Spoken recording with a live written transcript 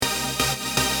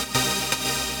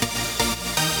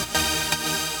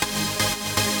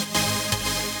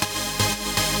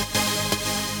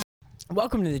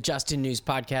Welcome to the Justin News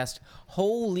Podcast.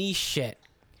 Holy shit.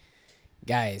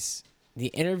 Guys, the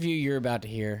interview you're about to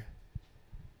hear,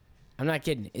 I'm not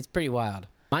kidding, it's pretty wild.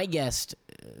 My guest,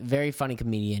 very funny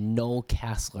comedian, Noel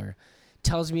Casler,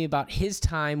 tells me about his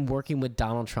time working with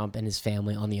Donald Trump and his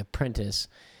family on The Apprentice,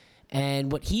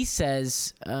 and what he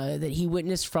says that he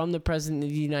witnessed from the President of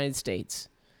the United States,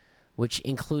 which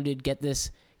included, get this,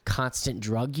 constant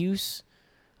drug use,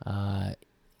 the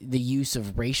use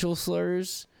of racial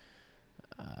slurs,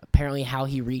 apparently how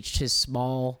he reached his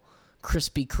small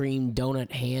Krispy Kreme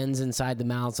donut hands inside the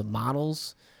mouths of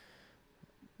models.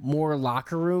 More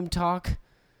locker room talk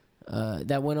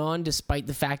that went on, despite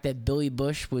the fact that Billy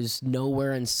Bush was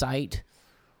nowhere in sight,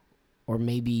 or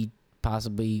maybe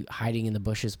possibly hiding in the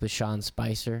bushes with Sean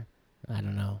Spicer. I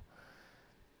don't know.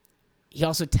 He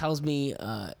also tells me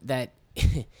that,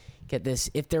 get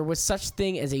this, if there was such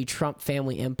thing as a Trump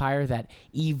family empire, that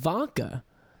Ivanka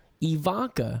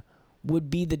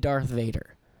would be the Darth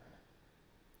Vader.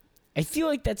 I feel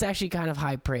like that's actually kind of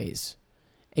high praise,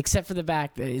 except for the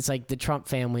fact that it's like the Trump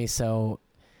family, so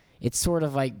it's sort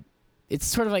of like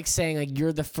saying like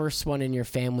you're the first one in your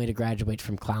family to graduate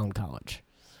from clown college.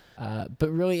 But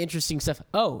really interesting stuff.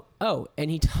 Oh, and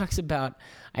he talks about,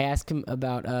 I asked him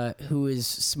about who is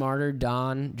smarter,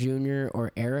 Don Jr.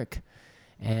 or Eric,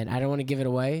 and I don't want to give it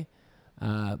away.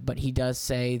 But he does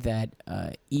say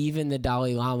that even the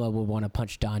Dalai Lama will want to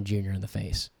punch Don Jr. in the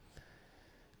face.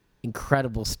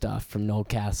 Incredible stuff from Noel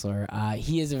Casler.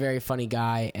 He is a very funny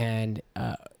guy and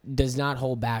does not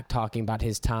hold back talking about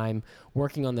his time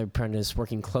working on The Apprentice,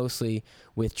 working closely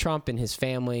with Trump and his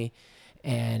family.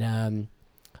 And,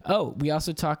 we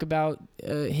also talk about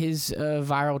his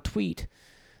viral tweet,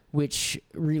 which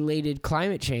related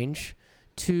climate change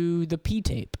to the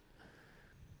P-tape.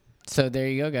 So there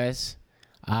you go, guys.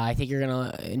 I think you're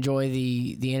going to enjoy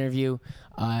the interview.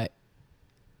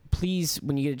 Please,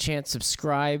 when you get a chance,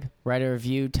 subscribe, write a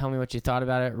review, tell me what you thought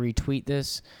about it, retweet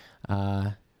this.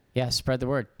 Spread the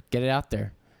word. Get it out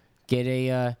there. Get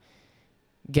a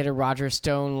Roger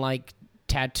Stone-like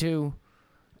tattoo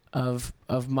of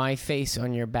my face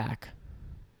on your back.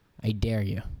 I dare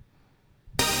you.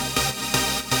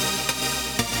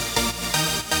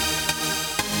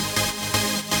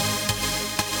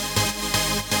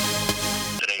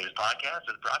 Podcast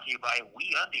is brought to you by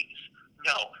WeUndies.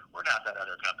 No, we're not that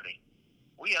other company.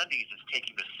 WeUndies is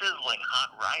taking the sizzling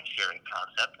hot ride-sharing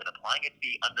concept and applying it to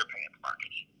the underpants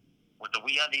market. With the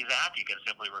WeUndies app, you can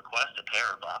simply request a pair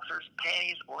of boxers,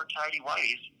 panties, or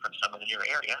tighty-whities from someone in your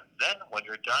area. Then, when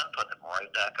you're done, put them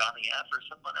right back on the app for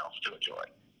someone else to enjoy.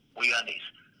 WeUndies.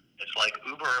 It's like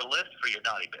Uber or Lyft for your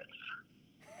naughty bits.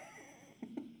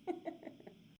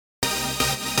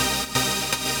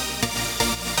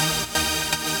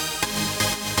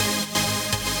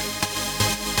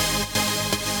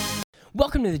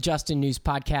 Welcome to the Justin News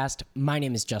Podcast. My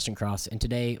name is Justin Cross, and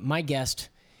today my guest,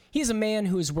 he is a man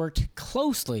who has worked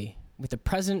closely with the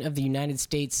President of the United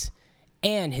States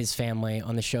and his family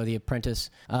on the show The Apprentice.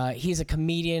 He's a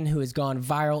comedian who has gone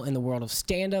viral in the world of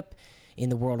stand-up, in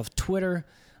the world of Twitter.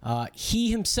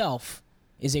 He himself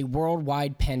is a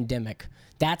worldwide pandemic.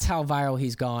 That's how viral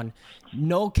he's gone.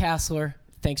 Noel Casler,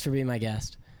 thanks for being my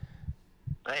guest.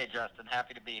 Hey, Justin.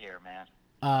 Happy to be here, man.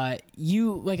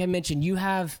 You, like I mentioned, you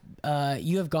have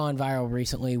gone viral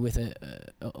recently with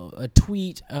a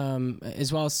tweet,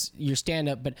 as well as your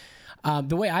stand-up. But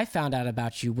the way I found out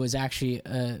about you was actually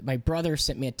my brother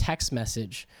sent me a text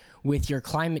message with your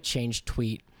climate change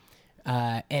tweet,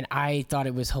 and I thought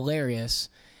it was hilarious.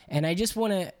 And I just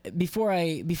want to, before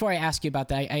I ask you about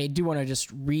that, I do want to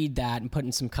just read that and put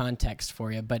in some context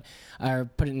for you, or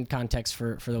put it in context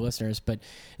for the listeners. But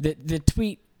the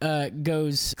tweet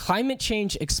goes, climate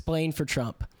change explained for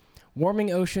Trump.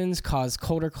 Warming oceans cause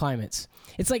colder climates.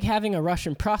 It's like having a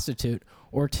Russian prostitute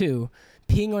or two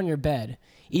peeing on your bed.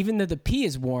 Even though the pee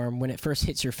is warm when it first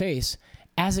hits your face,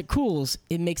 as it cools,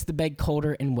 it makes the bed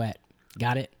colder and wet.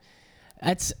 Got it?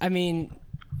 That's, I mean,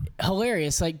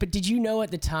 hilarious. Like, but did you know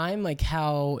at the time, like,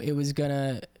 how it was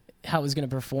gonna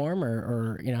perform,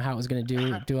 or you know, how it was gonna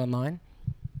do online?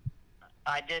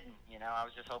 I didn't. I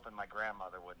was just hoping my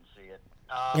grandmother wouldn't see it.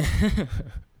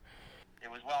 It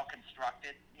was well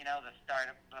constructed.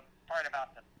 The part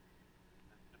about the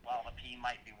pee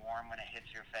might be warm when it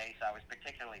hits your face, I was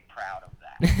particularly proud of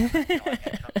that. I feel like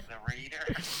it took the reader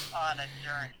on a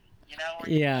journey, where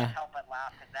you can't help but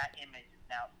laugh because that image is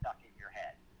now stuck in your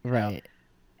head. Right.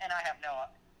 And I have no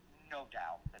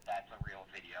doubt that that's a real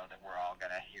video that we're all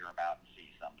going to hear about and see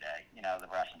someday. The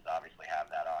Russians obviously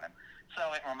have that on him.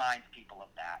 So it reminds people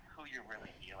of that, who you're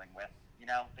really dealing with.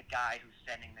 The guy who's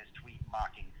sending this tweet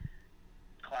mocking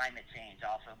climate change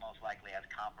also most likely has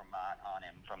compromise on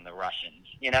him from the Russians.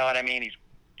 You know what I mean?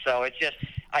 So it's just,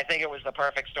 I think it was the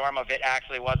perfect storm of it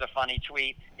actually was a funny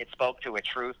tweet. It spoke to a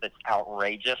truth that's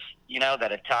outrageous, that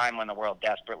at a time when the world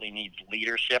desperately needs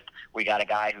leadership, we got a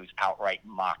guy who's outright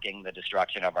mocking the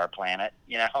destruction of our planet,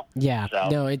 Yeah. So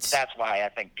No, that's why I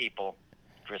think people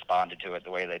responded to it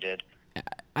the way they did.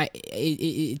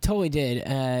 It totally did.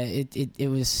 It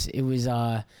was.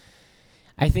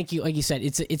 I think like you said,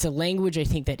 it's a language I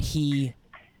think that he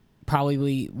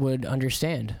probably would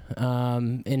understand.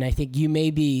 And I think you may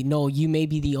be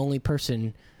the only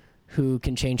person who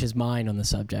can change his mind on the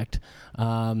subject,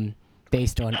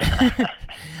 based on. I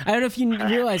don't know if you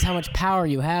realize how much power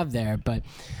you have there, but.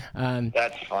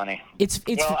 That's funny.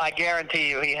 Well, I guarantee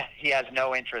you, he has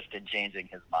no interest in changing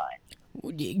his mind.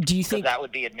 Do you think that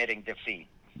would be admitting defeat?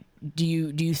 Do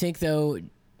you think though?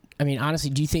 I mean, honestly,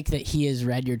 do you think that he has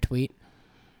read your tweet?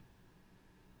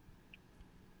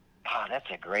 Oh, that's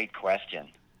a great question.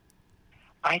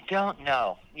 I don't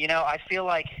know. I feel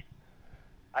like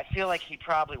he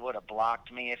probably would have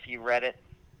blocked me if he read it.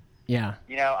 Yeah.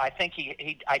 I think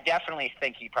I definitely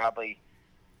think he probably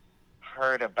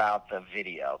heard about the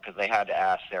video because they had to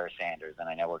ask Sarah Sanders, and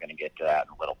I know we're going to get to that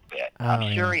in a little bit.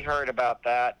 I'm sure he heard about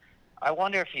that. I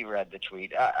wonder if he read the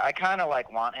tweet. I kind of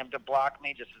want him to block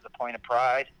me just as a point of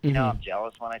pride. I'm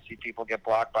jealous when I see people get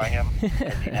blocked by him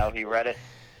because he read it.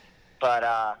 But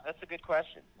that's a good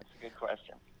question.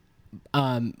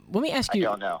 Let me ask you. I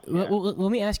don't know. Yeah.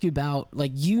 Let me ask you about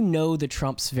the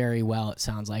Trumps very well. It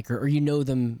sounds like, or you know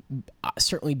them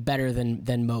certainly better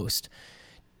than most.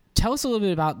 Tell us a little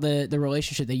bit about the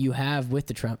relationship that you have with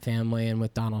the Trump family and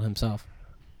with Donald himself.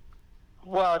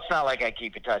 Well, it's not like I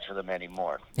keep in touch with them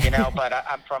anymore, but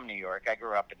I'm from New York. I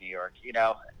grew up in New York.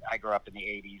 I grew up in the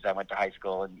 80s. I went to high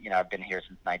school, and, I've been here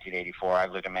since 1984.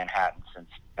 I've lived in Manhattan since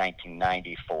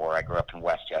 1994. I grew up in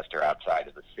Westchester outside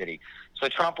of the city. So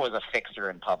Trump was a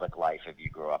fixture in public life if you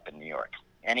grew up in New York.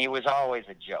 And he was always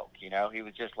a joke, He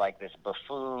was just like this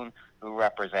buffoon who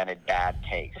represented bad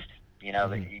taste.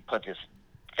 That he put this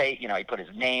he put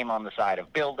his name on the side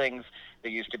of buildings.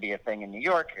 There used to be a thing in New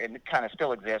York, and it kind of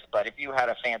still exists, but if you had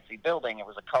a fancy building, it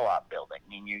was a co-op building. I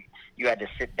mean, you had to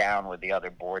sit down with the other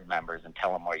board members and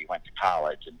tell them where you went to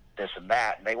college and this and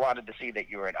that, and they wanted to see that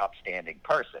you were an upstanding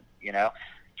person,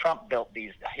 Trump built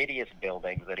these hideous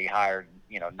buildings that he hired,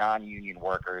 non-union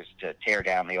workers to tear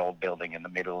down the old building in the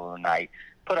middle of the night,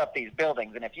 put up these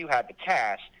buildings, and if you had the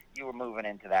cash, you were moving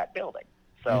into that building.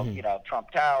 So,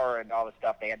 Trump Tower and all this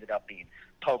stuff, they ended up being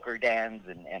poker dens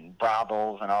and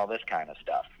brothels and all this kind of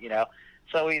stuff,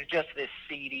 So he's just this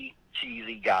seedy,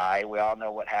 cheesy guy. We all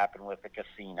know what happened with the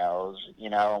casinos,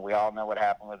 and we all know what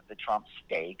happened with the Trump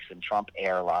steaks and Trump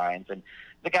Airlines. And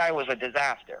the guy was a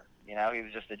disaster, he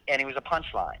was and he was a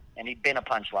punchline. And he'd been a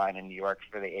punchline in New York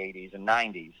for the 80s and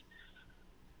 90s.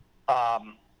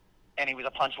 And he was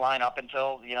a punchline up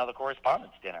until, the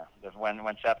Correspondents' Dinner,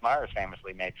 when Seth Meyers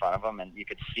famously made fun of him, and you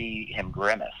could see him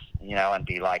grimace, and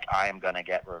be like, I am going to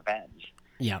get revenge.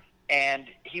 Yeah. And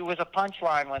he was a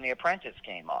punchline when The Apprentice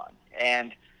came on.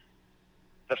 And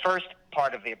the first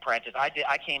part of The Apprentice,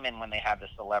 I came in when they had the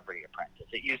Celebrity Apprentice.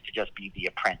 It used to just be The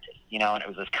Apprentice, and it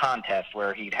was this contest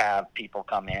where he'd have people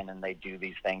come in and they'd do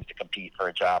these things to compete for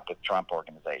a job with Trump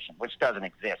Organization, which doesn't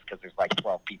exist because there's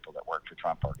 12 people that work for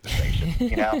Trump Organization,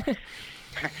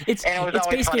 It's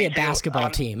basically a basketball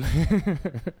team.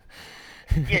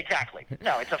 Yeah, exactly.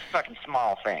 No, it's a fucking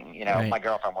small thing. Right. My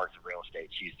girlfriend works in real estate.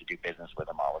 She used to do business with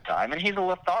him all the time. And he's a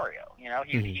Lothario.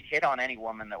 He'd hit on any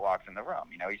woman that walks in the room.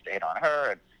 He used to hit on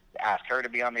her and ask her to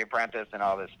be on The Apprentice and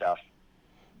all this stuff,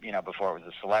 before it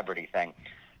was a celebrity thing.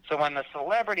 So when the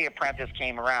Celebrity Apprentice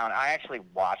came around, I actually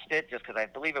watched it just because I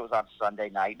believe it was on Sunday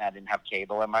night and I didn't have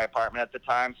cable in my apartment at the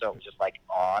time. So it was just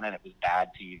on and it was bad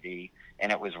TV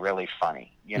and it was really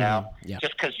funny, Yeah.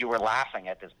 just because you were laughing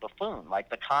at this buffoon.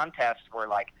 The contests were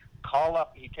call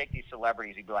up, he'd take these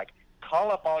celebrities, he'd be like,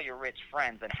 call up all your rich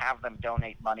friends and have them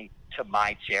donate money to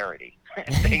my charity,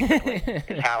 basically,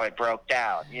 is how it broke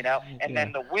down, And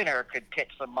then the winner could pitch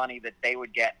some money that they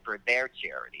would get for their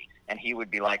charity. And he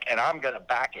would be like, and I'm going to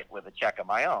back it with a check of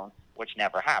my own, which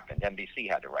never happened.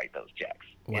 NBC had to write those checks.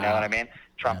 You know what I mean?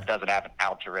 Trump doesn't have an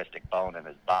altruistic bone in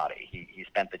his body. He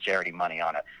spent the charity money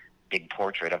on a big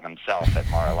portrait of himself at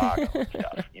Mar-a-Lago and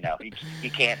stuff. He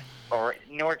can't, or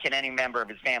nor can any member of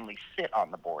his family sit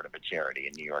on the board of a charity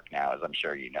in New York now, as I'm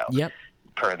sure you know. Yep.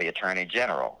 Per the Attorney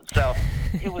General. So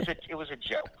it was a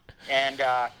joke. And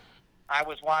I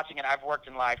was watching it. I've worked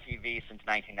in live TV since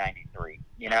 1993.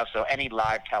 So any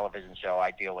live television show,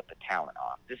 I deal with the talent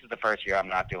on. This is the first year I'm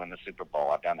not doing the Super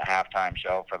Bowl. I've done the halftime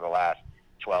show for the last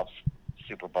 12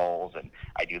 Super Bowls, and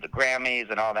I do the Grammys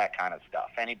and all that kind of stuff,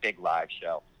 any big live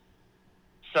show.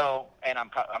 So, and I'm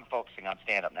focusing on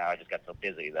stand-up now. I just got so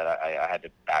busy that I had to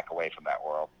back away from that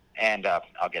world. And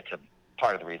I'll get to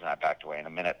part of the reason I backed away in a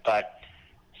minute. But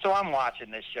so I'm watching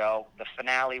this show. The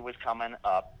finale was coming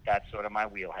up. That's sort of my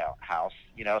wheelhouse,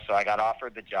 you know. So I got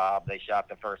offered the job. They shot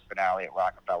the first finale at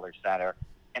Rockefeller Center.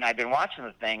 And I'd been watching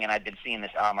the thing, and I'd been seeing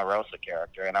this Omarosa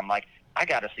character. And I'm like, I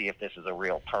got to see if this is a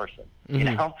real person, you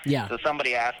know? Yeah. So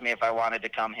somebody asked me if I wanted to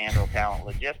come handle talent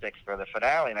logistics for the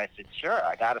finale, and I said, sure,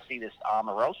 I got to see this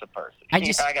Omarosa person. I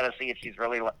got to see if she's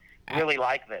really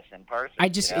like this in person. I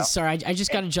just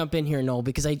got to jump in here, Noel,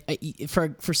 because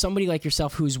for somebody like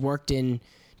yourself who's worked in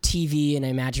TV and I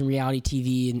imagine reality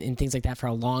TV and things like that for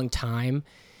a long time,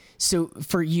 so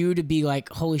for you to be like,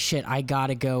 holy shit, I got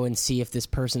to go and see if this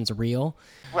person's real.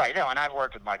 Right, no, and I've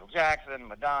worked with Michael Jackson,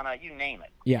 Madonna, you name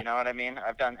it. Yeah. You know what I mean?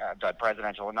 I've done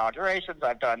presidential inaugurations.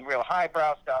 I've done real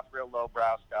highbrow stuff, real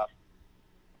lowbrow stuff.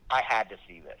 I had to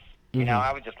see this. You know,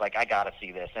 I was just like, I got to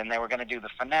see this. And they were going to do the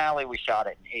finale. We shot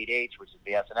it in 8H, which is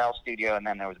the SNL studio, and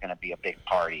then there was going to be a big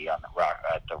party on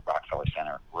at the Rockefeller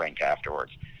Center rink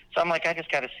afterwards. So I'm like, I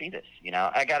just got to see this. You know,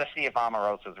 I got to see if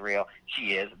Omarosa's real.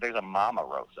 She is. There's a Mama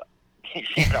Rosa.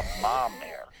 She's a mom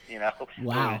there, you know,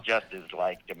 wow. who is just as,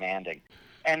 like, demanding.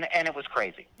 And it was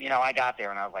crazy. You know, I got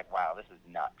there and I was like, wow, this is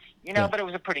nuts. You know, but it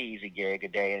was a pretty easy gig, a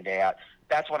day in, day out.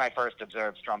 That's when I first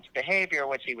observed Trump's behavior,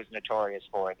 which he was notorious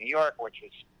for in New York, which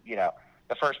was, you know,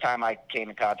 the first time I came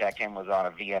in contact with him was on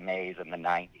a VMAs in the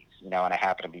 90s, you know, and I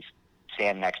happened to be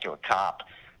standing next to a cop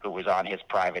who was on his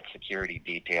private security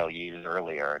detail years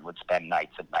earlier and would spend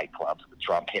nights at nightclubs with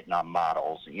Trump hitting on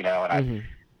models, you know, and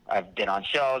I've been on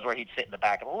shows where he'd sit in the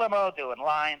back of the limo doing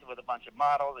lines with a bunch of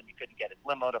models, and you couldn't get his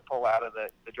limo to pull out of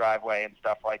the driveway and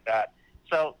stuff like that.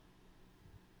 So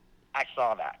I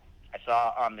saw that. I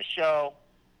saw on the show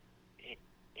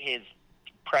his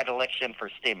predilection for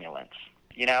stimulants,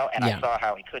 you know, and I saw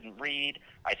how he couldn't read.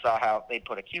 I saw how they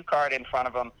put a cue card in front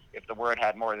of him. If the word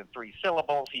had more than 3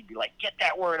 syllables, he'd be like, get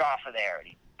that word off of there. And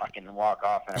he'd fucking walk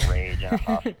off in a rage and a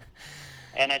huff.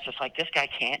 And it's just like, this guy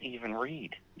can't even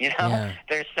read, you know? Yeah.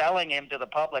 They're selling him to the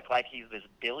public like he's this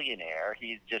billionaire.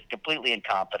 He's just completely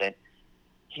incompetent.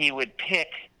 He would pick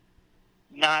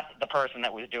not the person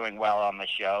that was doing well on the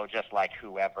show, just like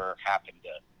whoever happened to,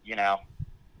 you know,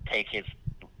 take his,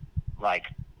 like,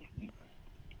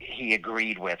 he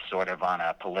agreed with sort of on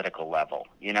a political level.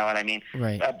 You know what I mean?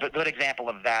 Right. A good example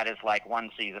of that is like one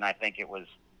season, I think it was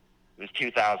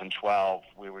 2012.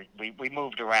 We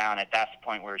moved around. At that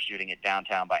point, we were shooting it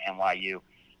downtown by NYU,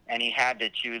 and he had to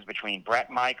choose between Bret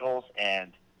Michaels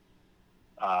and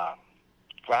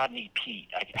Rodney Peete,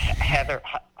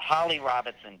 Holly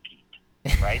Robinson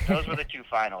Peete. Right? Those were the 2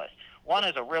 finalists. One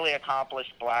is a really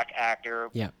accomplished black actor,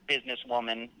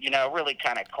 businesswoman, you know, really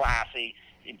kind of classy,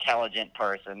 intelligent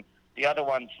person. The other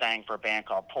one sang for a band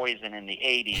called Poison in the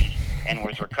 80s and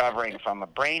was recovering from a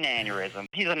brain aneurysm.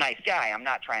 He's a nice guy. I'm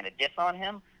not trying to diss on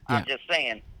him. I'm just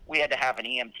saying we had to have an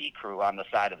EMT crew on the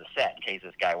side of the set in case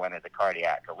this guy went into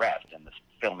cardiac arrest and was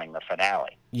filming the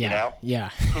finale. Yeah. You know? Yeah.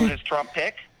 Who does Trump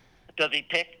pick? Does he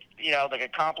pick, you know, the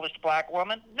accomplished black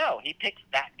woman? No, he picks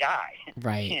that guy.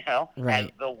 Right. You know? Right.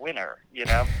 As the winner, you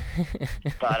know?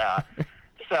 But,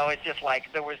 so it's just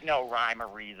like there was no rhyme or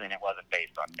reason. It wasn't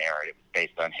based on merit. It was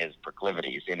based on his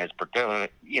proclivities. And his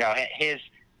proclivity, you know,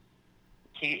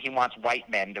 he wants white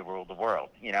men to rule the world,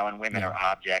 you know, and women are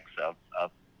objects of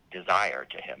desire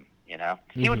to him, you know.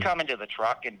 He would come into the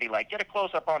truck and be like, get a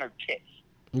close-up on her tits.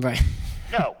 Right.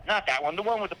 No, not that one. The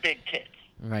one with the big tits.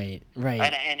 Right, right.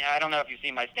 And I don't know if you've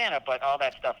seen my stand-up, but all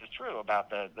that stuff is true about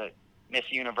the Miss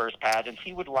Universe pageants.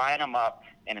 He would line them up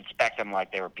and inspect them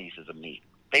like they were pieces of meat.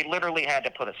 They literally had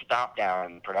to put a stop down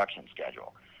in the production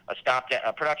schedule.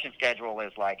 A production schedule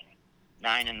is like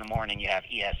 9 in the morning, you have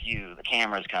ESU, the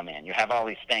cameras come in. You have all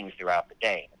these things throughout the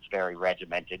day. It's very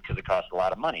regimented because it costs a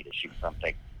lot of money to shoot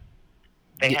something.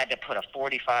 They had to put a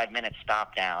 45-minute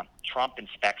stop down. Trump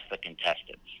inspects the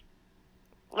contestants.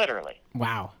 Literally.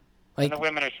 Wow. Like, and the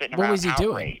women are sitting what around was he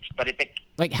outraged. doing?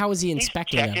 Like, how was he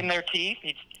inspecting them? He's checking their teeth.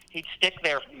 He'd stick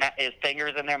his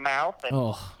fingers in their mouth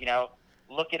and, you know,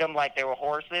 look at them like they were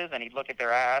horses, and he'd look at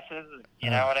their asses. You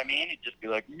know what I mean? He'd just be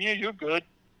like, yeah, you're good.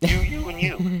 You, and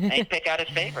you. And he'd pick out his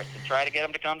favorites and try to get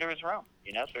them to come to his room,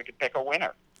 you know, so he could pick a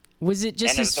winner. Was it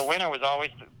just and the winner was always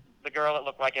the girl that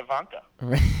looked like Ivanka.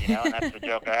 Right. You know, and that's the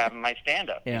joke I have in my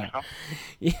stand-up. Yeah. You know?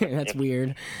 Yeah, that's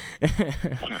weird.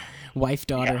 Wife,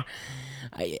 daughter.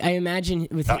 Yeah. I imagine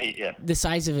with the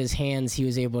size of his hands, he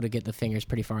was able to get the fingers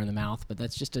pretty far in the mouth, but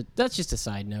that's just a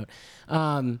side note.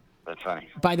 That's funny.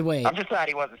 By the way, I'm just glad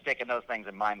he wasn't sticking those things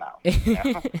in my mouth. You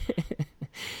know?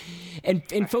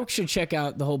 And folks should check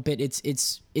out the whole bit.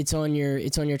 It's on your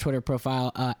Twitter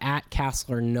profile at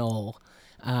Casler Noel.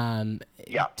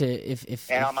 Yeah.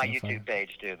 If on my YouTube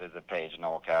page too, there's a page,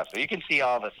 Noel Casler. You can see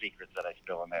all the secrets that I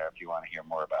spill in there if you want to hear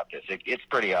more about this. It's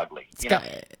pretty ugly.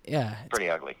 Yeah. Pretty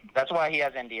ugly. That's why he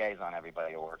has NDAs on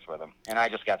everybody who works with him. And I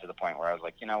just got to the point where I was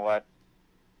like, you know what?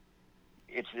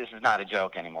 This is not a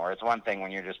joke anymore. It's one thing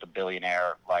when you're just a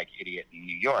billionaire like idiot in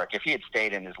New York. If he had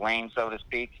stayed in his lane, so to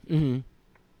speak, you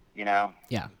know,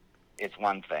 it's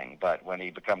one thing. But when he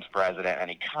becomes president and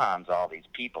he cons all these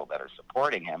people that are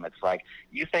supporting him, it's like,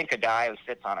 you think a guy who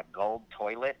sits on a gold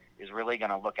toilet is really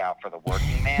going to look out for the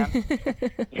working man?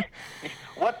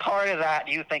 What part of that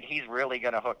do you think he's really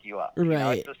going to hook you up? Right. You know,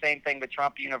 it's the same thing with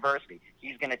Trump University.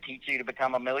 He's going to teach you to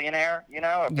become a millionaire, you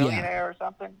know, a billionaire or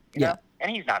something, you know?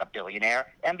 And he's not a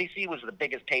billionaire. NBC was the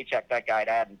biggest paycheck that guy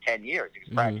had in 10 years. He was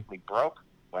practically broke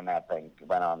when that thing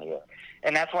went on the air.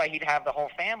 And that's why he'd have the whole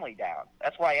family down.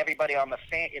 That's why everybody on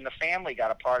in the family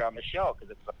got a part on the show,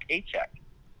 because it's a paycheck.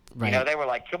 Right. You know, they were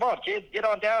like, come on, kids, get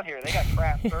on down here. They got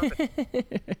craft service.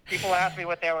 People asked me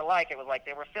what they were like. It was like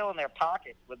they were filling their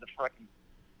pockets with the frickin',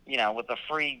 you know, with the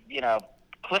free, you know,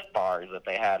 Cliff bars that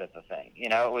they had at the thing. You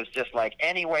know, it was just like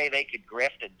any way they could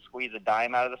grift and squeeze a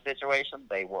dime out of the situation,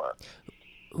 they were.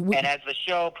 And as the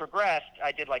show progressed,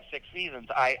 I did like 6 seasons,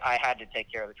 I had to take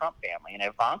care of the Trump family. And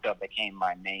Ivanka became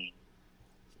my main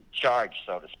charge,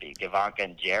 so to speak, Ivanka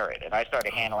and Jared. And I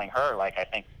started handling her, like, I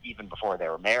think even before they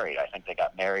were married. I think they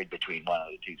got married between one of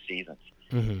the 2 seasons.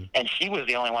 And she was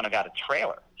the only one who got a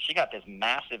trailer. She got this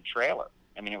massive trailer.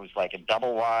 I mean, it was like a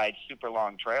double-wide, super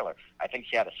long trailer. I think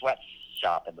she had a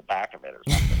sweatshop in the back of it or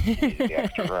something. She needed the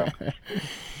extra room.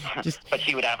 But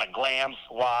she would have a glam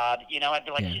squad. You know, I'd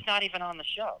be like, she's not even on the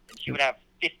show. And she would have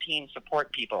 15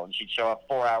 support people, and she'd show up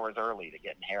 4 hours early to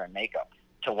get in hair and makeup,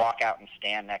 to walk out and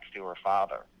stand next to her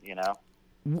father, you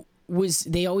know?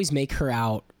 They always make her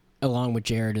out, along with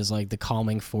Jared, as like the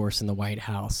calming force in the White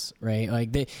House, right?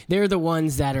 Like they're the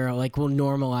ones that are like, will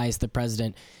normalize the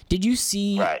president. Did you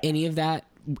see any of that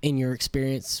in your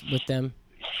experience with them?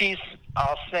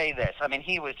 I'll say this. I mean,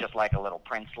 he was just like a little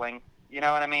princeling. You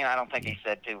know what I mean? I don't think he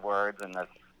said 2 words in the,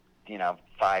 you know,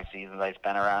 5 seasons I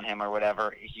spent around him or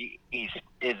whatever.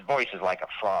 His voice is like a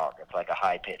frog. It's like a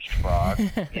high-pitched frog,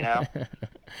 you know?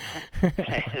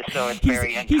 So it's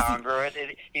very incongruous.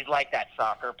 He's like that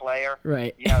soccer player.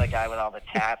 Right. You know, the guy with all the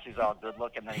tats who's all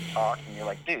good-looking, then he talks, and you're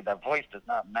like, dude, that voice does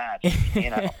not match, you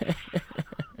know?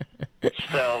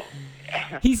 So...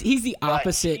 He's the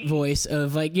opposite voice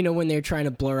of, like, you know, when they're trying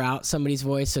to blur out somebody's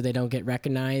voice so they don't get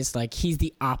recognized. Like, he's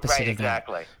the opposite of that.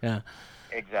 Right, exactly. Yeah.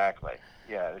 Exactly.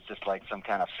 Yeah, it's just like some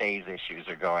kind of phase issues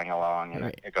are going wrong in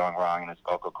his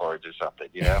vocal cords or something,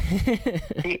 you know?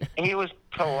 he was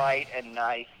polite and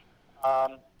nice.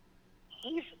 I'll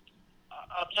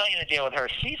tell you the deal with her.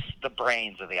 She's the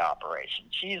brains of the operation.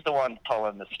 She's the one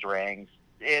pulling the strings.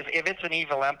 If it's an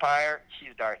evil empire,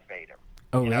 she's Darth Vader.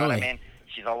 Oh, you know really? What I mean?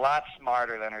 She's a lot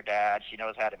smarter than her dad. She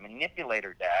knows how to manipulate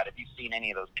her dad. If you've seen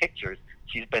any of those pictures,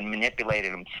 she's been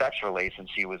manipulating him sexually since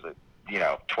she was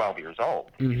 12 years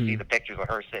old. You see the pictures of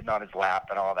her sitting on his lap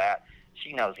and all that.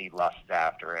 She knows he lusts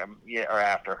after him or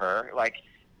after her, like,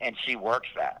 and she works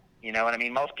that. You know what I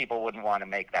mean? Most people wouldn't want to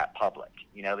make that public.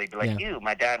 You know, they'd be like, ew,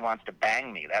 my dad wants to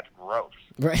bang me. That's gross.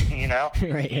 Right. You know?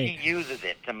 Right. She uses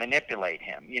it to manipulate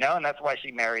him, you know, and that's why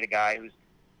she married a guy who's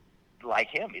like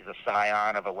him. He's a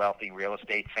scion of a wealthy real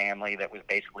estate family that was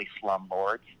basically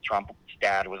slumlords. Trump's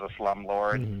dad was a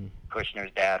slumlord. Kushner's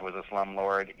dad was a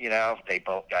slumlord. You know, they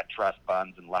both got trust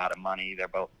funds and a lot of money. They're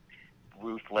both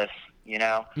ruthless, you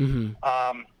know.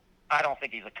 I don't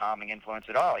think he's a calming influence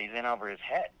at all. He's in over his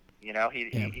head. You know,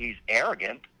 he's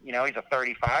arrogant. You know, he's a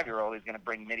 35-year-old. He's going to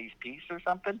bring Mideast peace or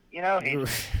something. You know,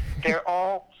 they're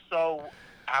all so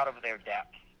out of their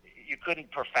depth. You couldn't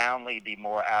profoundly be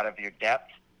more out of your depth.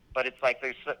 But it's like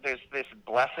there's this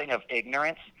blessing of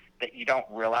ignorance that you don't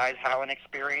realize how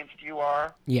inexperienced you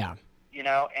are. Yeah. You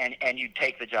know, and you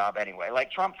take the job anyway.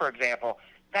 Like Trump, for example,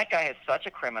 that guy has such a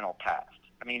criminal past.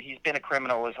 I mean, he's been a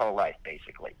criminal his whole life,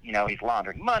 basically. You know, he's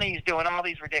laundering money. He's doing all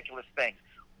these ridiculous things.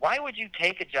 Why would you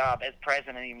take a job as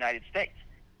president of the United States?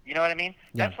 You know what I mean?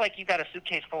 Yeah. That's like you got a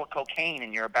suitcase full of cocaine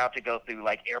and you're about to go through,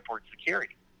 like, airport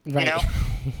security. Right. You know?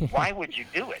 Why would you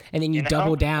do it? And then you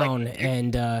double down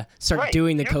and start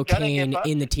doing the cocaine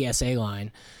in the TSA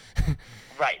line.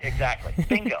 Right, exactly.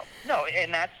 Bingo. No,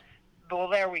 and that's, well,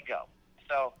 there we go.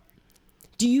 So,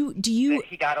 do you?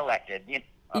 He got elected.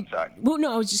 I'm sorry. Well,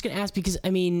 no, I was just going to ask because,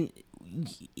 I mean,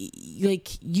 like,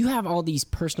 you have all these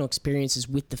personal experiences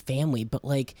with the family, but,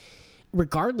 like,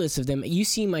 regardless of them, you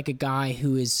seem like a guy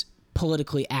who is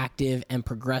politically active and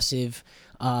progressive,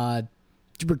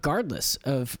 regardless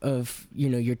of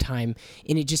your time,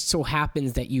 and it just so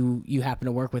happens that you happen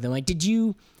to work with him. Like, did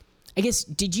you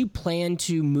plan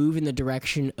to move in the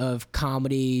direction of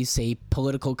comedy, say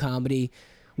political comedy,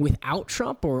 without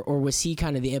Trump, or was he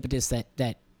kind of the impetus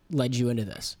that led you into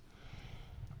this?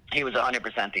 He was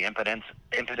 100% the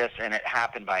impetus, and it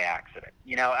happened by accident.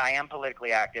 I am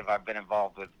politically active. I've been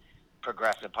involved with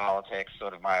progressive politics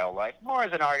sort of my whole life, more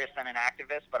as an artist than an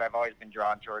activist, but I've always been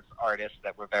drawn towards artists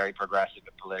that were very progressive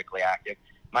and politically active.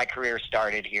 My career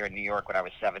started here in New York when I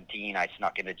was 17. I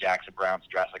snuck into Jackson Browne's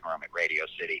dressing room at Radio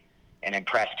City and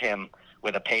impressed him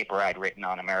with a paper I'd written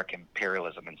on American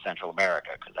imperialism in Central America,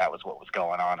 because that was what was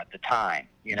going on at the time.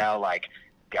 Like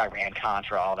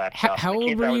Iran-Contra, all that stuff. How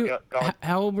old were you?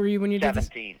 How old were you when you did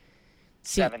this?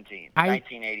 17.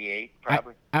 1988,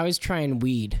 probably. I was trying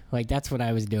weed. Like, that's what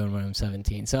I was doing when I'm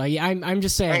 17. So I'm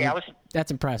just saying,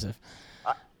 that's impressive.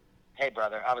 Hey,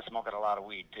 brother, I was smoking a lot of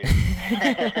weed, too.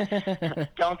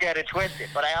 Don't get it twisted.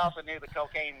 But I also knew the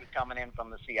cocaine was coming in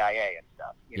from the CIA and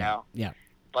stuff, you know? Yeah.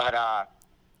 But,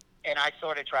 and I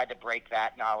sort of tried to break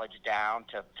that knowledge down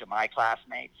to my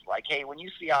classmates. Like, hey, when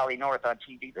you see Ollie North on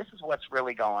TV, this is what's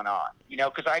really going on.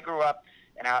 Because I grew up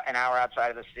an hour outside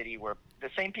of the city where the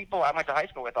same people I went to high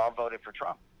school with all voted for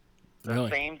Trump. Really?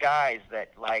 The same guys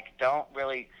that, don't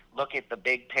really look at the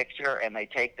big picture, and they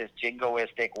take this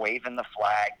jingoistic, waving the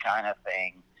flag kind of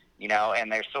thing,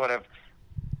 and they're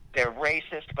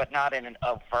racist, but not in an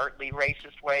overtly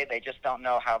racist way. They just don't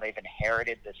know how they've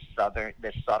inherited this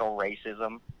subtle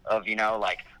racism of,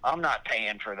 I'm not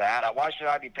paying for that. Why should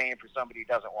I be paying for somebody who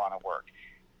doesn't want to work?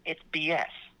 It's BS.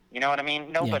 You know what I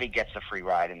mean? Nobody gets a free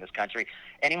ride in this country.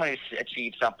 Anyone who's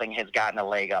achieved something has gotten a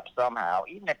leg up somehow.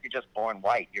 Even if you're just born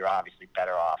white, you're obviously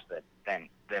better off than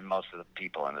most of the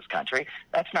people in this country.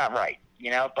 That's not right,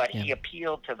 But he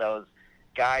appealed to those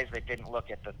guys that didn't look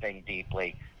at the thing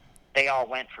deeply. They all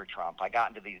went for Trump. I got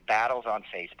into these battles on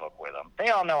Facebook with them. They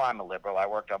all know I'm a liberal. I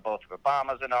worked on both of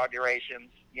Obama's inaugurations.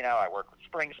 I worked with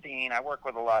Springsteen. I worked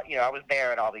with a lot. I was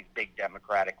there at all these big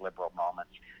Democratic liberal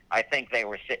moments. I think they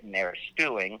were sitting there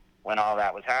stewing when all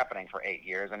that was happening for 8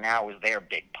 years, and now it was their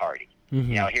big party.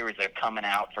 Mm-hmm. Here was they're coming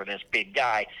out for this big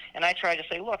guy. And I tried to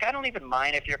say, look, I don't even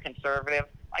mind if you're conservative.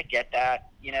 I get that,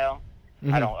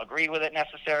 Mm-hmm. I don't agree with it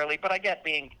necessarily, but I get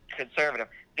being conservative.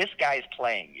 This guy's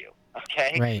playing you,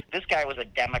 okay? Right. This guy was a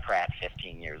Democrat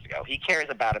 15 years ago. He cares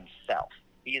about himself.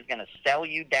 He is going to sell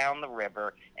you down the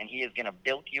river, and he is going to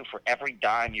bilk you for every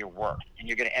dime you're worth. And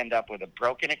you're going to end up with a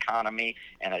broken economy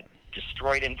and a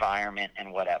destroyed environment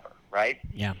and whatever, right?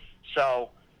 Yeah. So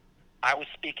I was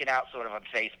speaking out sort of on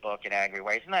Facebook in angry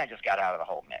ways, and then I just got out of the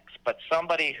whole mix. But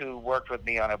somebody who worked with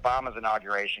me on Obama's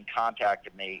inauguration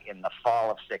contacted me in the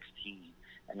fall of 2016,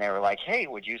 and they were like, hey,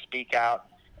 would you speak out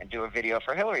and do a video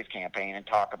for Hillary's campaign and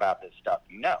talk about this stuff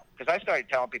Because I started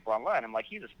telling people online, I'm like,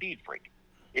 he's a speed freak.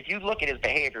 If you look at his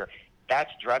behavior, that's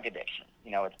drug addiction.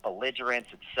 It's belligerence,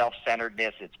 it's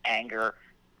self-centeredness, it's anger.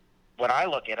 When I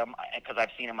look at him, because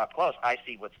I've seen him up close, I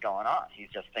see what's going on. He's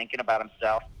just thinking about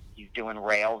himself. He's doing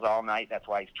rails all night. That's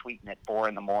why he's tweeting at 4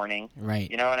 a.m.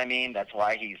 Right. You know what I mean? That's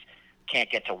why he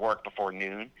can't get to work before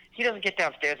noon. He doesn't get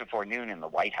downstairs before noon in the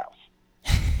White House.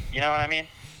 You know what I mean?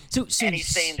 So and he's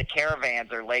saying the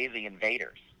caravans are lazy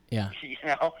invaders. Yeah.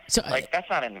 So that's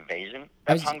not an invasion.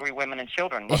 That's hungry women and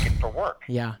children looking for work.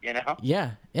 Yeah.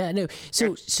 Yeah. No.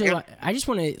 So I just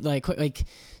want to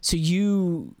so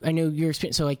I know your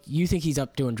experience. So you think he's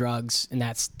up doing drugs, and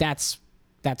that's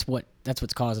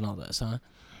what's causing all this, huh?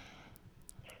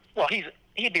 Well,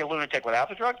 he'd be a lunatic without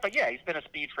the drugs, but he's been a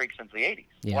speed freak since the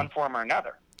 80s, one form or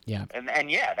another. Yeah. And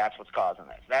that's what's causing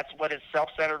this. That's what his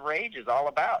self-centered rage is all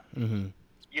about. Mm-hmm.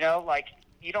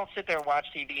 You don't sit there and watch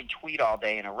TV and tweet all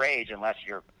day in a rage unless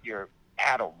you're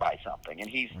addled by something, and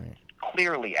he's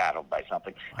clearly addled by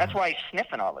something. That's why he's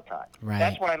sniffing all the time. Right.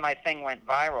 That's why my thing went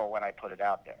viral when I put it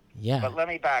out there. Yeah. But let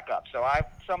me back up. So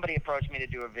somebody approached me to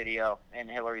do a video in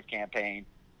Hillary's campaign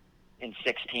in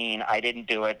 2016. I didn't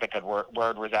do it because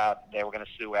word was out they were going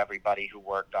to sue everybody who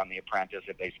worked on The Apprentice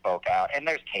if they spoke out. And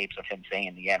there's tapes of him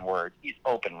saying the N-word. He's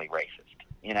openly racist.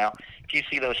 If you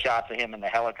see those shots of him in the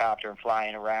helicopter and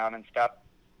flying around and stuff,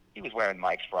 he was wearing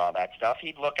mics for all that stuff.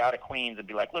 He'd look out at Queens and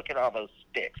be like, look at all those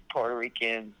sticks, Puerto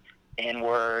Ricans,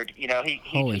 N-word.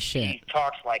 Holy shit. He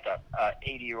talks like a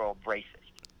 80-year-old racist.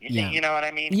 Yeah. You know what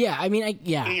I mean? Yeah, I mean,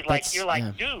 He's like, you're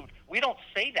like, dude, we don't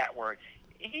say that word.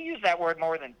 He used that word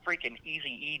more than freaking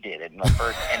Eazy-E did in the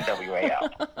first NWA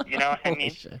album. You know what I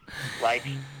mean? Shit.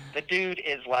 The dude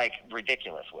is,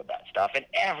 ridiculous with that stuff, and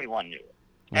everyone knew it.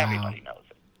 Wow. Everybody knows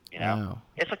it, Wow.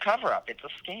 It's a cover-up. It's a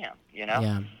scam,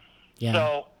 Yeah.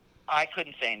 So I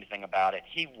couldn't say anything about it.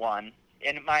 He won.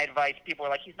 And my advice, people are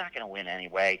like, he's not going to win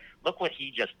anyway. Look what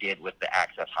he just did with the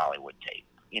Access Hollywood tape.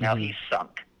 He's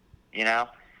sunk,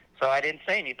 So I didn't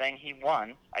say anything. He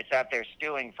won. I sat there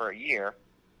stewing for a year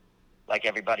like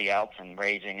everybody else and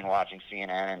raging and watching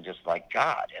CNN and just like,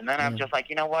 God. And then I'm just like,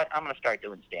 you know what? I'm going to start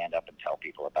doing stand-up and tell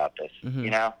people about this,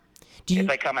 If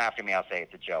they come after me, I'll say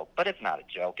it's a joke. But it's not a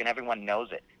joke, and everyone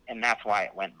knows it. And that's why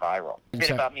it went viral. It's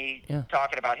about me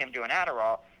talking about him doing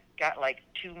Adderall. Got like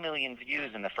 2 million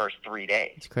views in the first 3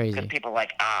 days. It's crazy. Because people are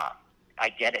like, I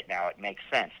get it now. It makes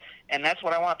sense. And that's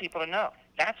what I want people to know.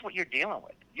 That's what you're dealing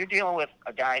with. You're dealing with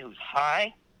a guy who's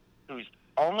high, he's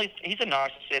a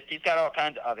narcissist. He's got all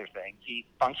kinds of other things. He's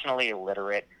functionally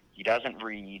illiterate. He doesn't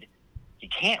read. He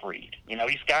can't read. He's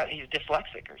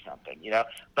dyslexic or something,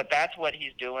 But that's what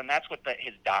he's doing. That's what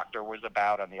his doctor was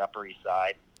about on the Upper East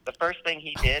Side. The first thing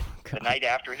he did the night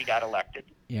after he got elected,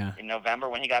 in November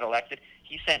when he got elected,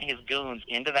 he sent his goons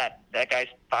into that guy's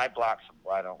 5 blocks.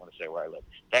 Well, I don't want to say where I live.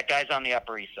 That guy's on the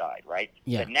Upper East Side, right?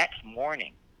 Yeah. The next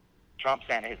morning, Trump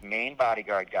sent his main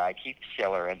bodyguard guy, Keith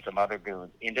Schiller, and some other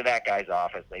goons into that guy's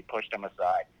office. They pushed him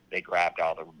aside. They grabbed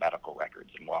all the medical records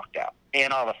and walked out,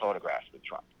 and all the photographs with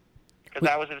Trump. Because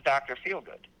that was his Dr.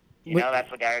 Feelgood.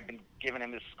 That's the guy who had been giving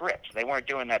him his scripts. They weren't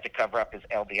doing that to cover up his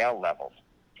LDL levels.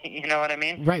 You know what I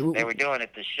mean? Right. They were doing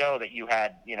it to show that you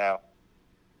had,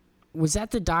 Was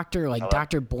that the doctor,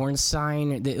 Dr.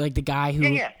 Bornstein, the guy who,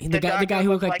 the guy who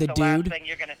looked like the dude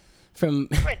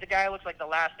Right, the guy who looks like the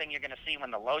last thing you're going to see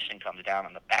when the lotion comes down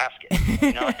in the basket.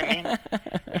 You know what I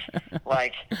mean?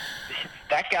 Like,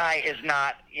 that guy is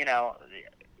not,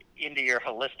 into your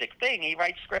holistic thing. He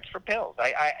writes scripts for pills.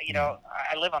 I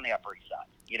live on the Upper East Side.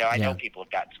 I know people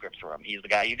have gotten scripts for him. He's the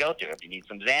guy you go to if you need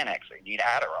some Xanax or you need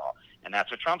Adderall. And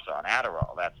that's what Trump's on,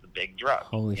 Adderall. That's the big drug.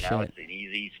 Holy shit. It's an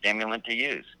easy stimulant to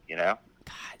use, God,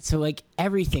 so,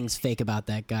 everything's fake about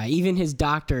that guy. Even his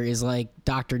doctor is like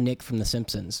Dr. Nick from The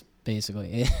Simpsons,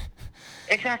 basically.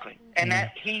 Exactly. And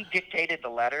that he dictated the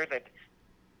letter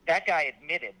that guy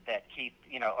admitted that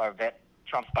or that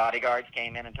Trump's bodyguards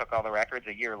came in and took all the records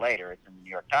a year later. It's in the New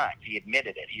York Times. He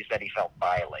admitted it. He said he felt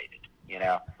violated,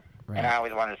 Right. And I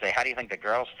always wanted to say, how do you think the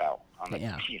girls felt on the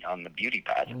on the beauty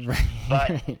pageant? Right.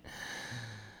 But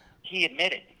he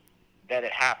admitted that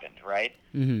it happened, right?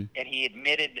 Mm-hmm. And he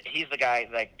admitted he's the guy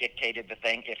that dictated the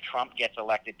thing. If Trump gets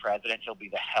elected president, he'll be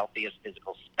the healthiest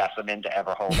physical specimen to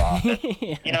ever hold office.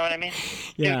 You know what I mean?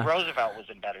 Yeah. Dude, Roosevelt was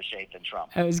in better shape than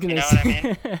Trump. I was going to say. You know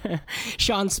what I mean?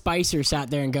 Sean Spicer sat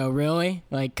there and go, really?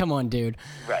 Like, come on, dude.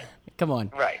 Right. Come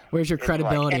on. Right. Where's your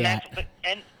credibility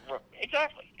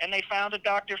Exactly. And they found a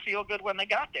Dr. Feelgood when they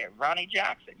got there, Ronnie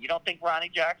Jackson. You don't think Ronnie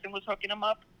Jackson was hooking him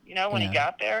up? When he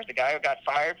got there, the guy who got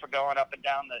fired for going up and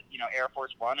down the, Air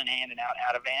Force One and handing out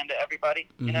Ativan to everybody,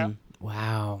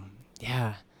 Wow.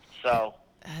 Yeah. So,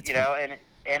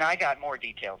 and I got more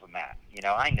details than that.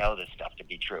 I know this stuff to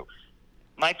be true.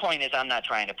 My point is I'm not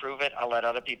trying to prove it. I'll let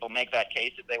other people make that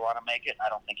case if they want to make it. I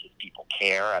don't think his people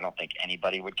care. I don't think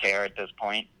anybody would care at this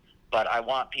point. But I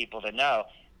want people to know,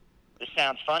 this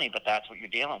sounds funny, but that's what you're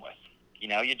dealing with.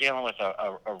 You're dealing with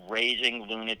a raging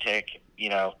lunatic,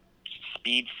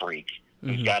 speed freak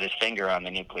who's got his finger on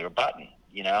the nuclear button,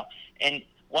 And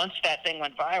once that thing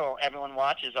went viral, everyone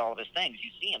watches all of his things. You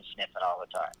see him sniffing all the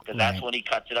time because that's when he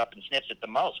cuts it up and sniffs it the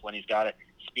most, when he's got to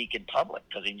speak in public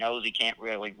because he knows he can't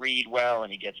really read well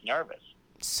and he gets nervous.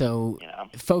 So,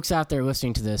 folks out there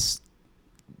listening to this,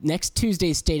 next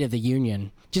Tuesday's State of the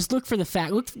Union, just look for the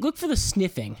fact. Look for the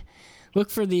sniffing. Look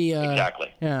for the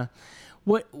exactly. Yeah.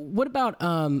 What about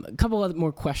a couple other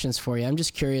more questions for you? I'm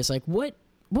just curious. Like, what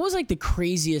was like the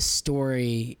craziest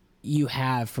story you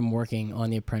have from working on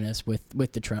The Apprentice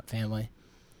with the Trump family?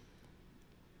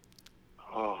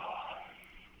 Oh,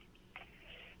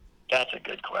 that's a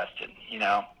good question.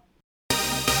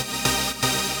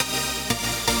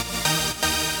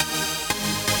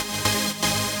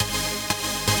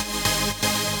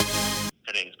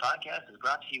 Today's podcast is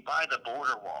brought to you by the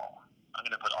border wall. I'm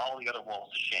going to put all the other walls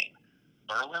to shame.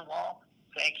 Berlin Wall?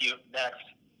 Thank you. Next.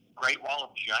 Great Wall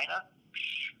of China?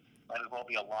 Might as well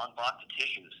be a long box of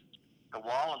tissues. The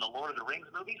wall in the Lord of the Rings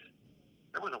movies?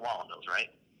 There was a wall in those, right?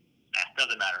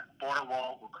 Doesn't matter. Border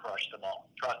wall will crush them all.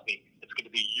 Trust me, it's going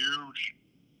to be huge.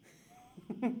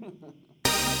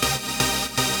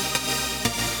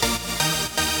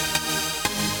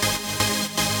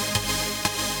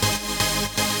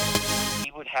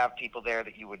 He would have people there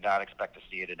that you would not expect to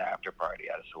see at an after party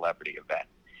at a celebrity event.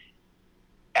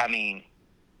 I mean,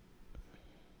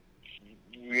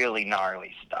 really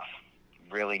gnarly stuff.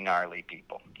 really gnarly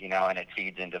people, and it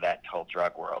feeds into that whole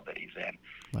drug world that he's in.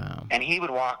 Wow. And he would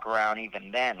walk around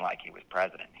even then like he was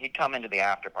president. He'd come into the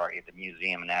after party at the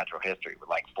Museum of Natural History with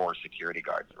like 4 security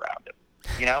guards around him.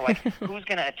 Like, who's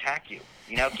going to attack you?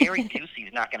 Gary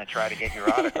Busey's not going to try to get your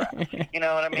autograph. You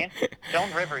know what I mean?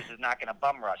 Joan Rivers is not going to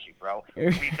bum rush you, bro.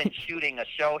 We've been shooting a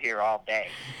show here all day.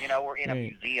 We're in a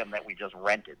museum that we just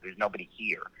rented. There's nobody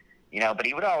here. But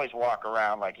he would always walk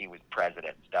around like he was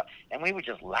president and stuff. And we would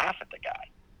just laugh at the guy.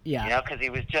 Yeah. Because he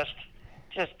was just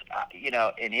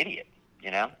an idiot.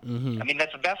 Mm-hmm. I mean,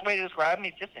 that's the best way to describe him.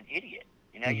 He's just an idiot.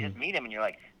 You just meet him and you're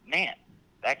like, man,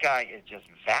 that guy is just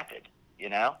vapid,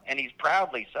 and he's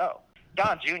proudly so.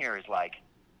 Don Jr. is like,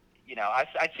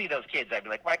 I'd see those kids. I'd be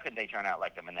like, why couldn't they turn out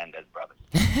like the Menendez brothers?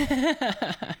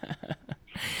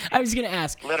 I was going to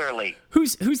ask. Literally.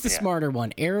 Who's the smarter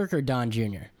one, Eric or Don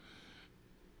Jr.?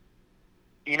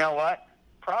 You know what?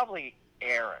 Probably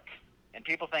Eric. And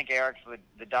people think Eric's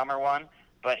the dumber one.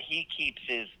 But he keeps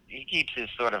his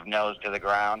sort of nose to the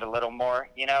ground a little more.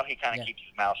 He kind of keeps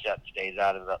his mouth shut and stays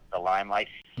out of the limelight.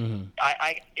 Mm-hmm.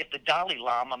 If the Dalai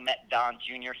Lama met Don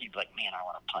Jr., he'd be like, man, I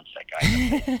want to punch that guy in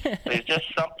the face. There's just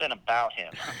something about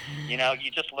him. You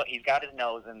just look, he's got his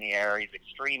nose in the air. He's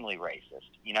extremely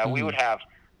racist. We would have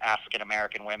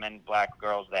African-American women, black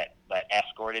girls that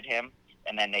escorted him.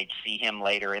 And then they'd see him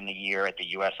later in the year at the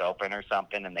U.S. Open or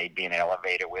something, and they'd be in an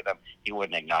elevator with him. He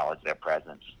wouldn't acknowledge their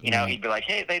presence. He'd be like,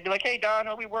 they'd be like, hey, Don,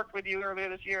 we worked with you earlier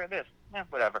this year and this.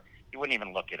 Whatever. He wouldn't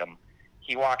even look at him.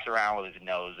 He walks around with his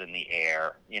nose in the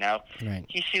air, Right.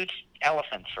 He shoots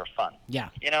elephants for fun. Yeah.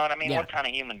 You know what I mean? Yeah. What kind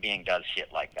of human being does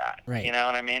shit like that? Right. You know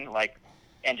what I mean?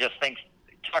 And just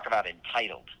talk about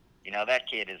entitled. That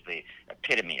kid is the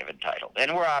epitome of entitled. And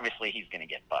he's going to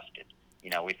get busted.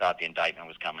 We thought the indictment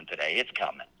was coming today. It's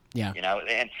coming. Yeah.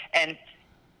 And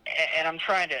I'm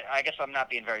trying to, I guess I'm not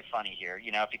being very funny here.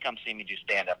 If you come see me do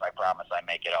stand-up, I promise I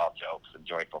make it all jokes and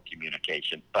joyful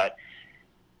communication. But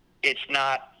it's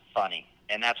not funny.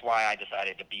 And that's why I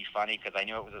decided to be funny, because I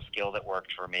knew it was a skill that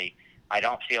worked for me. I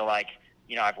don't feel like,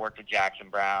 I've worked with Jackson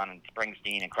Browne and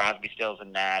Springsteen and Crosby, Stills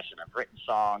and Nash, and I've written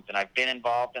songs, and I've been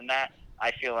involved in that.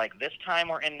 I feel like this time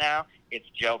we're in now, it's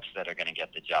jokes that are going to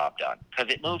get the job done,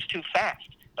 because it moves too fast.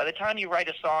 By the time you write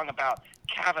a song about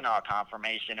Kavanaugh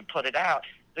confirmation and put it out,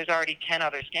 there's already 10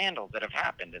 other scandals that have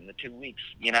happened in the 2 weeks,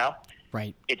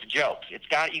 Right. It's jokes. You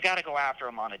got to go after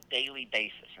them on a daily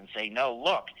basis and say, no,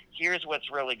 look, here's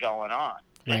what's really going on.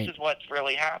 This is what's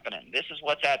really happening. This is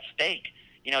what's at stake.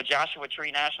 Joshua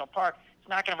Tree National Park is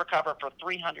not going to recover for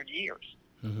 300 years.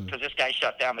 Because this guy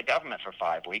shut down the government for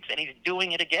 5 weeks, and he's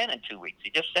doing it again in 2 weeks.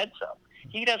 He just said so.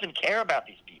 He doesn't care about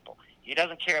these people. He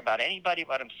doesn't care about anybody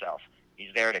but himself. He's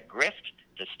there to grift,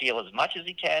 to steal as much as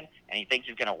he can, and he thinks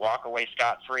he's going to walk away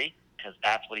scot-free, because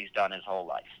that's what he's done his whole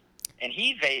life. And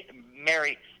he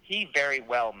very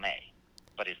well may,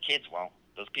 but his kids won't.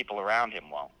 Those people around him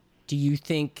won't. Do you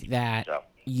think that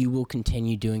you will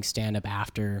continue doing stand-up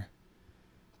after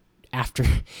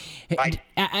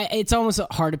it's almost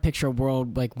hard to picture a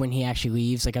world like when he actually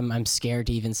leaves. Like I'm scared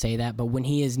to even say that, but when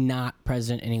he is not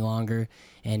president any longer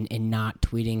and not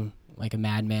tweeting like a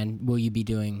madman, will you be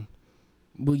doing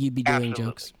Absolutely.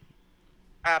 jokes?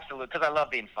 Absolutely, because I love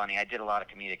being funny. I did a lot of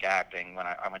comedic acting when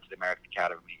I went to the American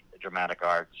Academy of Dramatic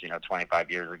Arts,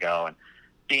 25 years ago, and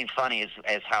being funny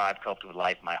is how I've coped with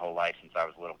life my whole life since I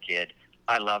was a little kid.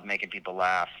 I love making people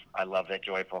laugh. I love that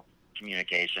joyful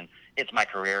communication. It's my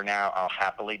career now. I'll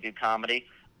happily do comedy.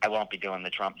 I won't be doing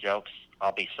the Trump jokes.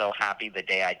 I'll be so happy the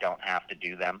day I don't have to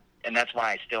do them. And that's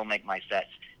why I still make my sets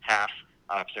half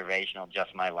observational,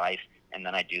 just my life, and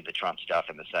then I do the Trump stuff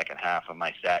in the second half of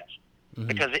my sets.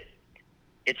 Because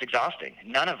it's exhausting.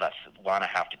 None of us want to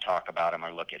have to talk about him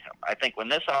or look at him. I think when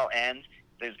this all ends,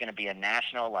 there's going to be a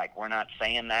national, we're not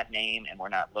saying that name and we're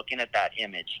not looking at that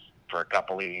image for a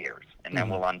couple of years, and then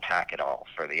we'll unpack it all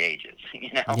for the ages,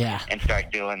 and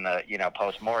start doing the,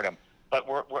 post-mortem. But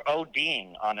we're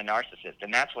ODing on a narcissist,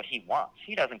 and that's what he wants.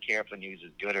 He doesn't care if the news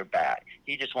is good or bad.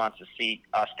 He just wants to see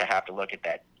us to have to look at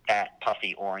that fat,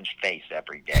 puffy orange face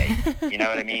every day. You know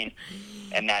what I mean?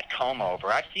 And that comb over.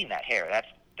 I've seen that hair. That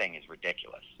thing is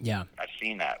ridiculous. Yeah. I've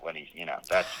seen that when he's,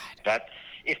 that's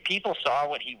if people saw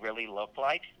what he really looked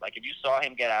like if you saw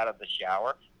him get out of the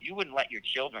shower, you wouldn't let your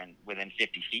children within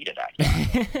 50 feet of that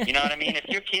guy. You know what I mean? If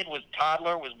your kid was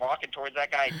walking towards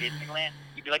that guy at Disneyland,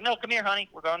 you'd be like, no, come here, honey.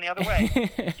 We're going the other way.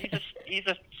 He's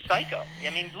a psycho. I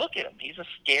mean, look at him. He's a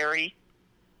scary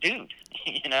dude,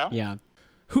 Yeah.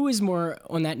 Who is more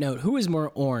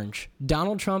orange,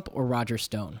 Donald Trump or Roger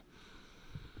Stone?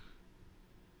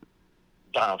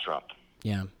 Donald Trump.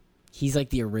 Yeah. He's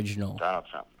like the original. Donald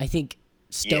Trump. I think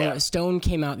Stone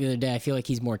came out the other day. I feel like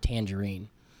he's more tangerine.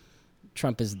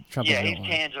 Trump is Yeah, he's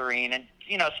tangerine, and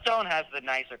Stone has the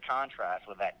nicer contrast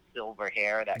with that silver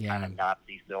hair, that kind of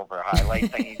Nazi silver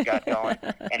highlight thing he's got going,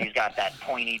 and he's got that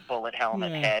pointy bullet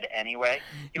helmet head. Anyway,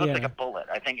 he looks like a bullet.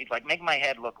 I think he's like, make my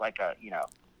head look like a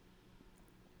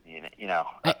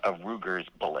a Ruger's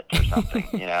bullet or something.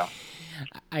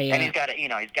 And he's got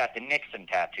he's got the Nixon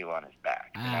tattoo on his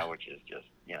back, which is just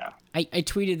I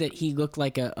tweeted that he looked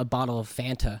like a bottle of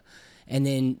Fanta. And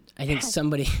then I think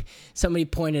somebody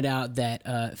pointed out that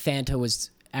Fanta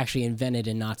was actually invented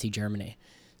in Nazi Germany.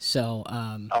 So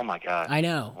oh my God! I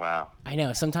know. Wow. I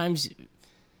know. Sometimes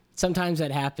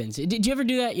that happens. Did you ever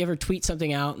do that? You ever tweet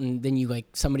something out and then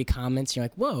somebody comments and you're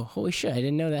like, "Whoa, holy shit! I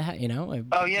didn't know that."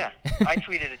 Oh yeah, I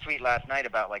tweeted a tweet last night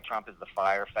about Trump is the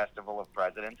Fire Festival of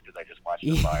Presidents because I just watched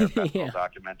the Fire Festival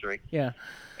documentary. Yeah.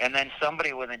 And then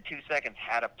somebody within 2 seconds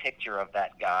had a picture of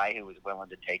that guy who was willing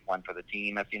to take one for the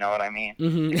team, if you know what I mean,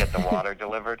 to get the water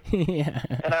delivered. Yeah.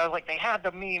 And I was like, they had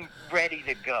the meme ready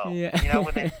to go. Yeah.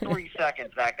 Within 3 seconds,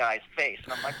 that guy's face.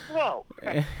 And I'm like, whoa.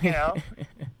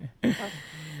 The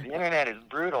internet is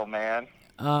brutal, man.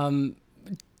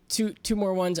 Two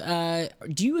more ones.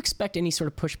 Do you expect any sort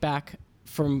of pushback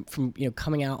from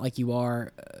coming out like you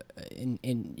are, in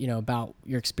about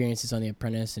your experiences on The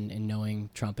Apprentice and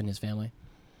knowing Trump and his family?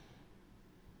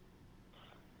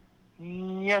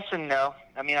 Yes and no.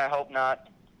 I mean, I hope not,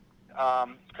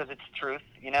 because it's truth,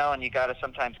 and you got to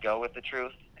sometimes go with the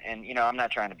truth. And I'm not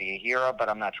trying to be a hero, but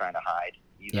I'm not trying to hide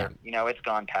either. Yeah. It's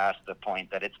gone past the point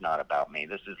that it's not about me.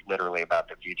 This is literally about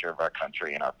the future of our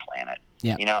country and our planet.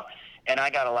 Yeah. And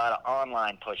I got a lot of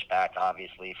online pushback,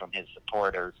 obviously, from his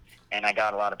supporters, and I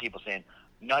got a lot of people saying,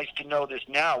 "Nice to know this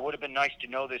now. Would have been nice to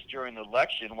know this during the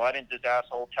election. Why didn't this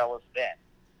asshole tell us then?"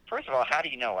 First of all, how do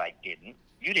you know I didn't?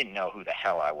 You didn't know who the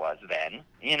hell I was then,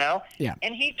 Yeah.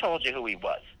 And he told you who he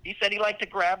was. He said he liked to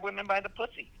grab women by the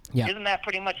pussy. Yeah. Isn't that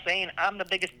pretty much saying I'm the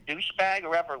biggest douchebag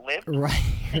who ever lived? Right.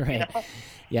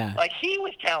 Yeah. Like he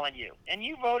was telling you, and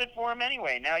you voted for him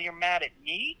anyway. Now you're mad at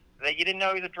me that you didn't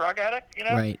know he was a drug addict,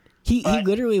 Right. He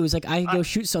literally was like, I could go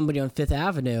shoot somebody on Fifth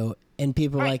Avenue, and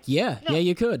people were like, yeah,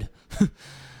 you could.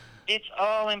 It's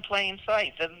all in plain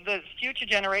sight. The future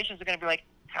generations are going to be like,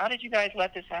 how did you guys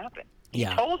let this happen? He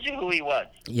told you who he was.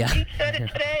 Yeah. He said it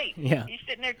today. Yeah. He's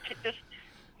sitting there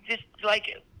just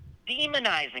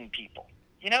demonizing people.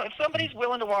 If somebody's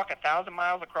willing to walk 1,000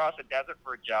 miles across a desert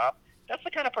for a job, that's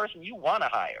the kind of person you want to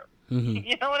hire. Mm-hmm.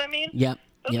 You know what I mean? Yep.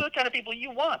 Those are the kind of people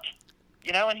you want.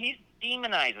 And he's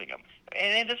demonizing them.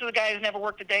 And this is a guy who's never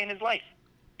worked a day in his life.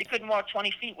 He couldn't walk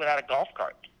 20 feet without a golf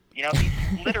cart.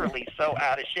 He's literally so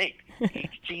out of shape. He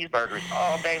eats cheeseburgers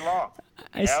all day long.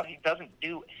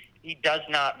 He does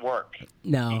not work.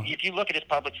 No. If you look at his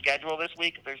public schedule this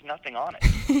week, there's nothing on it.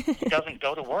 He doesn't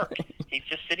go to work. He's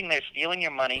just sitting there stealing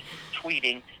your money,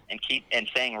 tweeting, and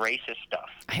saying racist stuff.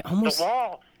 I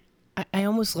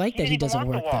almost like that he doesn't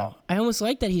work though. I almost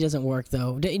like that he doesn't work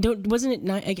though. Wasn't it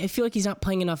not? I feel like he's not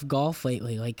playing enough golf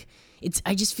lately.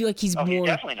 I just feel like he's more. He's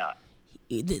definitely not.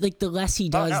 The less he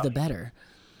does, the better.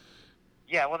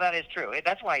 Yeah, well, that is true.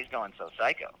 That's why he's going so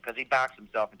psycho, because he backs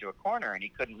himself into a corner and he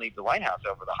couldn't leave the White House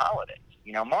over the holidays.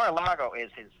 Mar-a-Lago is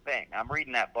his thing. I'm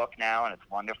reading that book now, and it's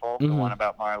wonderful, the one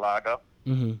about Mar-a-Lago.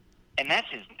 Mm-hmm. And that's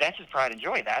his pride and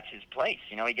joy. That's his place.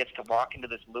 He gets to walk into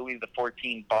this Louis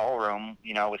XIV ballroom,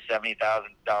 with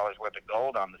 $70,000 worth of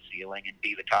gold on the ceiling and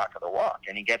be the cock of the walk.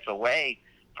 And he gets away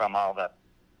from all the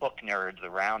book nerds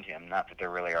around him. Not that there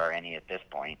really are any at this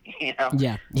point,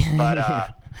 Yeah.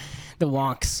 But the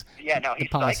wonks. Yeah, no, he's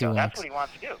psycho. Wonks. That's what he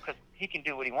wants to do, because he can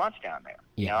do what he wants down there.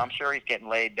 Yeah. I'm sure he's getting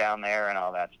laid down there and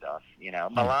all that stuff.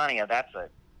 Melania, that's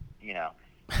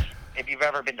if you've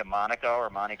ever been to Monaco or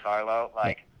Monte Carlo,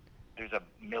 there's a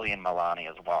million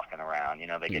Melanias walking around.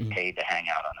 They get paid to hang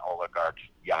out on oligarchs'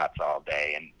 yachts all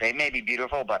day, and they may be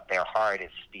beautiful, but their heart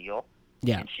is steel.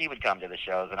 Yeah. And she would come to the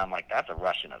shows, and I'm like, that's a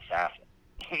Russian assassin.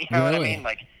 You know what I mean?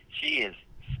 She is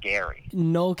scary.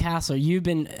 Noel Casler, you've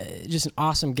been just an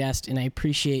awesome guest, and I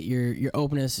appreciate your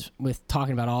openness with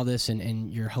talking about all this,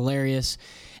 and you're hilarious.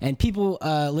 And people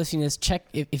listening to this, check,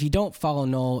 if you don't follow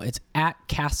Noel, it's at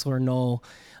Casler Noel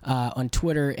on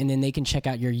Twitter, and then they can check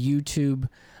out your YouTube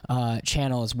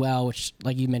channel as well, which,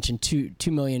 like you mentioned,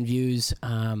 2 million views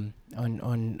on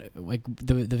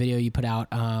the video you put out.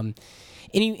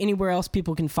 Anywhere else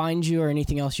people can find you, or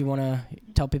anything else you want to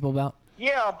tell people about?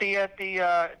 Yeah, I'll be at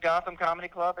the Gotham Comedy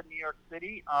Club in New York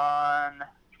City on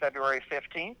February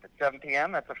 15th at 7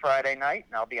 p.m. That's a Friday night.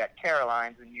 And I'll be at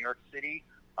Caroline's in New York City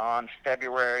on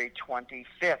February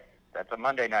 25th. That's a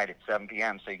Monday night at 7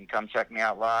 p.m., so you can come check me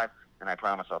out live. and I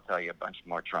promise I'll tell you a bunch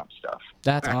more Trump stuff.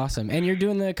 That's awesome. And you're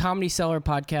doing the Comedy Cellar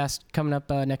podcast coming up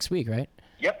next week, right?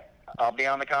 Yep. I'll be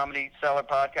on the Comedy Cellar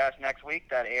podcast next week.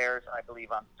 That airs, I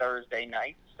believe, on Thursday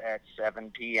nights at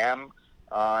 7 p.m.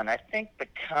 And I think the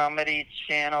Comedy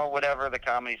Channel, whatever, the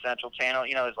Comedy Central channel,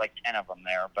 there's like 10 of them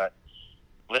there, but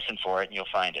listen for it and you'll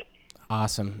find it.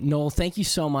 Awesome. Noel, thank you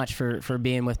so much for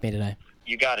being with me today.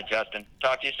 You got it, Justin.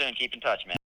 Talk to you soon. Keep in touch,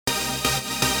 man.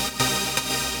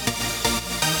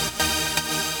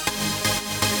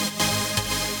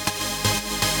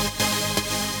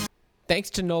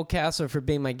 Thanks to Noel Casler for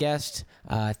being my guest.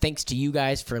 Thanks to you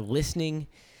guys for listening.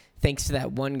 Thanks to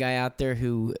that one guy out there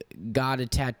who got a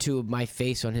tattoo of my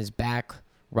face on his back,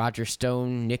 Roger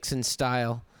Stone, Nixon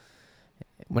style.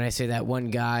 When I say that one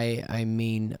guy, I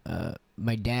mean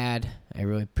my dad. I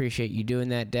really appreciate you doing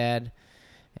that, Dad.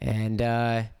 And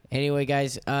anyway,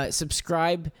 guys,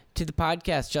 subscribe to the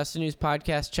podcast, Justin News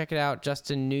Podcast. Check it out,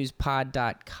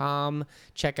 justinnewspod.com.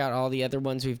 Check out all the other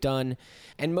ones we've done.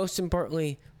 And most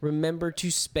importantly, remember to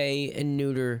spay and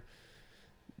neuter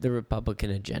the Republican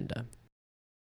agenda.